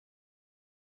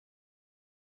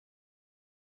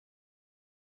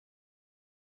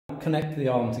connect the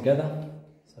arm together.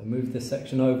 So move this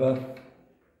section over,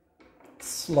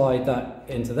 slide that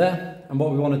into there, and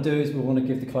what we want to do is we want to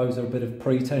give the closer a bit of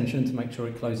pre-tension to make sure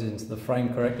it closes into the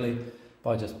frame correctly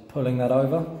by just pulling that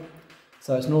over.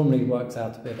 So it normally works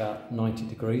out to be about 90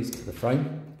 degrees to the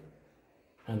frame,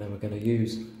 and then we're going to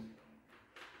use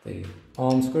the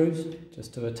arm screws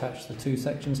just to attach the two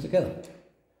sections together.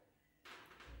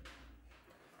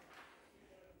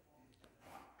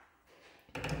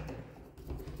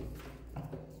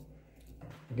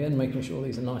 Again, making sure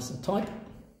these are nice and tight.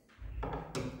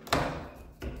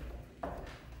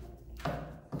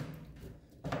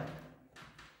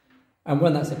 And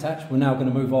when that's attached, we're now going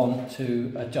to move on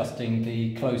to adjusting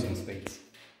the closing speeds.